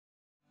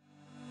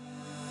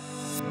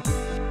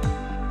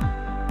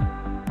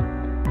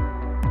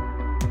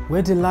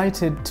We're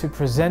delighted to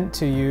present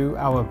to you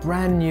our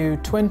brand new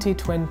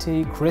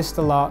 2020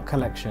 Crystal Art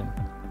collection.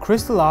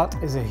 Crystal art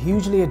is a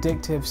hugely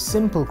addictive,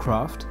 simple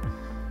craft.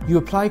 You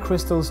apply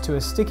crystals to a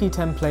sticky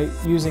template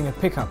using a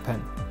pickup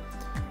pen.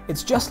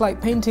 It's just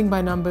like painting by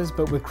numbers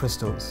but with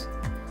crystals.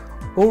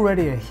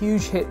 Already a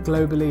huge hit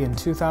globally in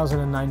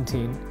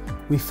 2019,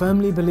 we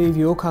firmly believe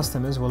your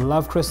customers will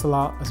love crystal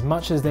art as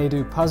much as they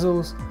do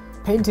puzzles,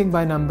 painting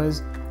by numbers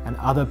and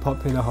other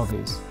popular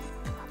hobbies.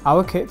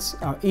 Our kits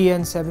are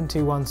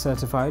EN721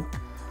 certified,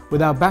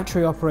 with our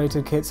battery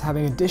operated kits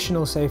having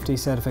additional safety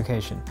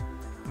certification.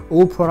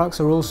 All products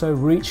are also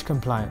REACH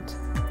compliant.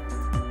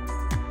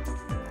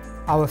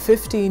 Our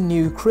 15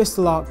 new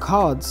crystal art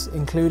cards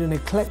include an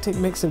eclectic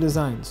mix of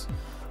designs,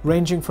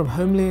 ranging from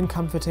homely and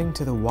comforting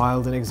to the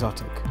wild and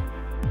exotic.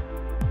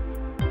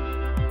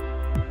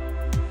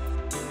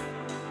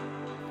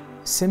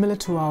 Similar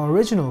to our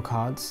original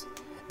cards,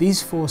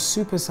 these 4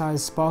 supersized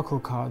sparkle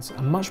cards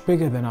are much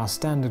bigger than our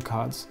standard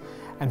cards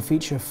and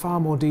feature far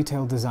more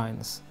detailed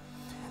designs.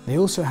 They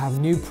also have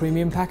new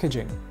premium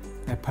packaging.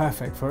 They're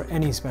perfect for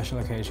any special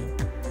occasion.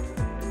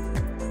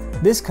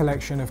 This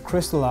collection of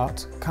crystal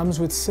art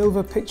comes with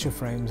silver picture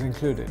frames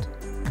included.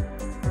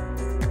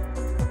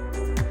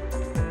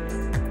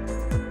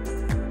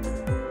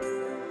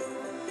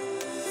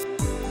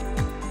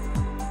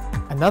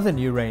 Another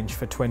new range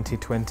for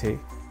 2020.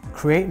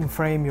 Create and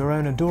frame your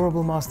own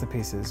adorable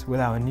masterpieces with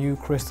our new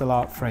Crystal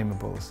Art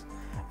Frameables,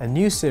 a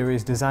new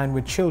series designed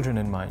with children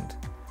in mind.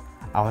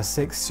 Our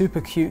 6 super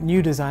cute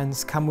new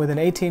designs come with an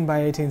 18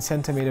 by 18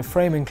 cm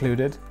frame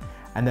included,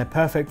 and they're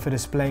perfect for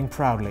displaying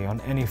proudly on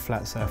any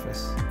flat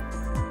surface.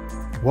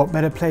 What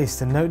better place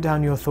to note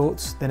down your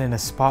thoughts than in a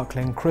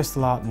sparkling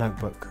crystal art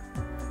notebook?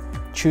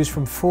 Choose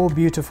from 4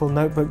 beautiful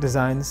notebook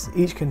designs,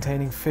 each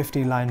containing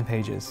 50 line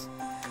pages.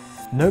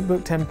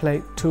 Notebook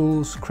template,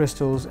 tools,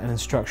 crystals and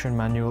instruction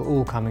manual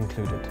all come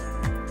included.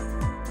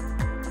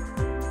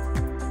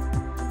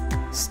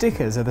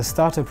 Stickers are the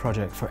starter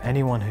project for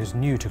anyone who's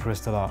new to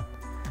crystal art.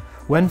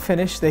 When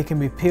finished, they can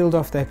be peeled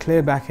off their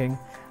clear backing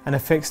and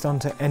affixed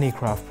onto any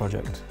craft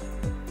project.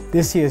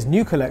 This year's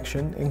new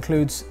collection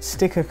includes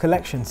sticker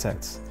collection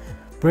sets,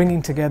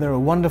 bringing together a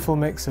wonderful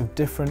mix of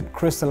different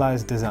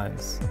crystallized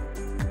designs.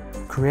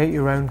 Create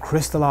your own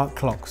crystal art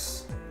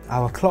clocks.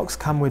 Our clocks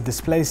come with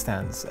display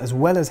stands as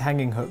well as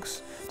hanging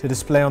hooks to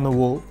display on the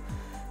wall,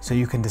 so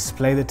you can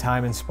display the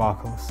time in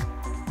sparkles.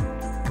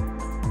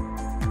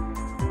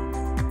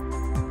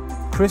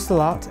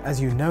 Crystal art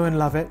as you know and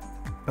love it,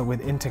 but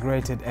with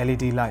integrated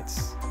LED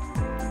lights.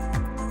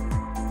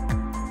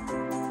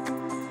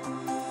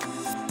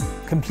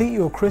 Complete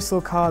your crystal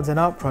cards and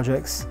art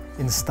projects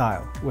in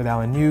style with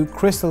our new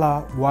Crystal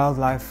Art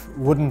Wildlife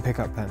wooden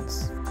pickup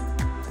pens.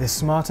 This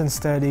smart and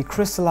sturdy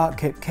Crystal Art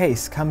Kit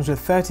case comes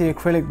with 30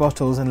 acrylic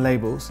bottles and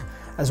labels,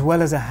 as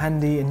well as a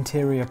handy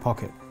interior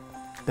pocket.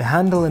 The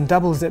handle and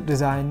double zip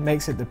design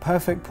makes it the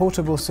perfect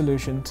portable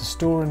solution to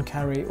store and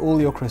carry all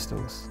your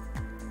crystals.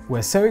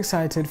 We're so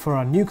excited for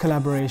our new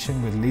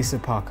collaboration with Lisa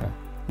Parker.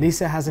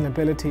 Lisa has an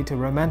ability to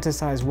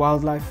romanticize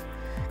wildlife,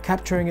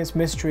 capturing its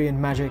mystery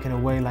and magic in a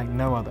way like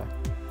no other.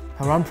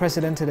 Her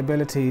unprecedented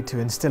ability to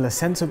instill a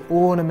sense of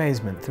awe and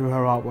amazement through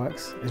her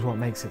artworks is what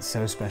makes it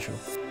so special.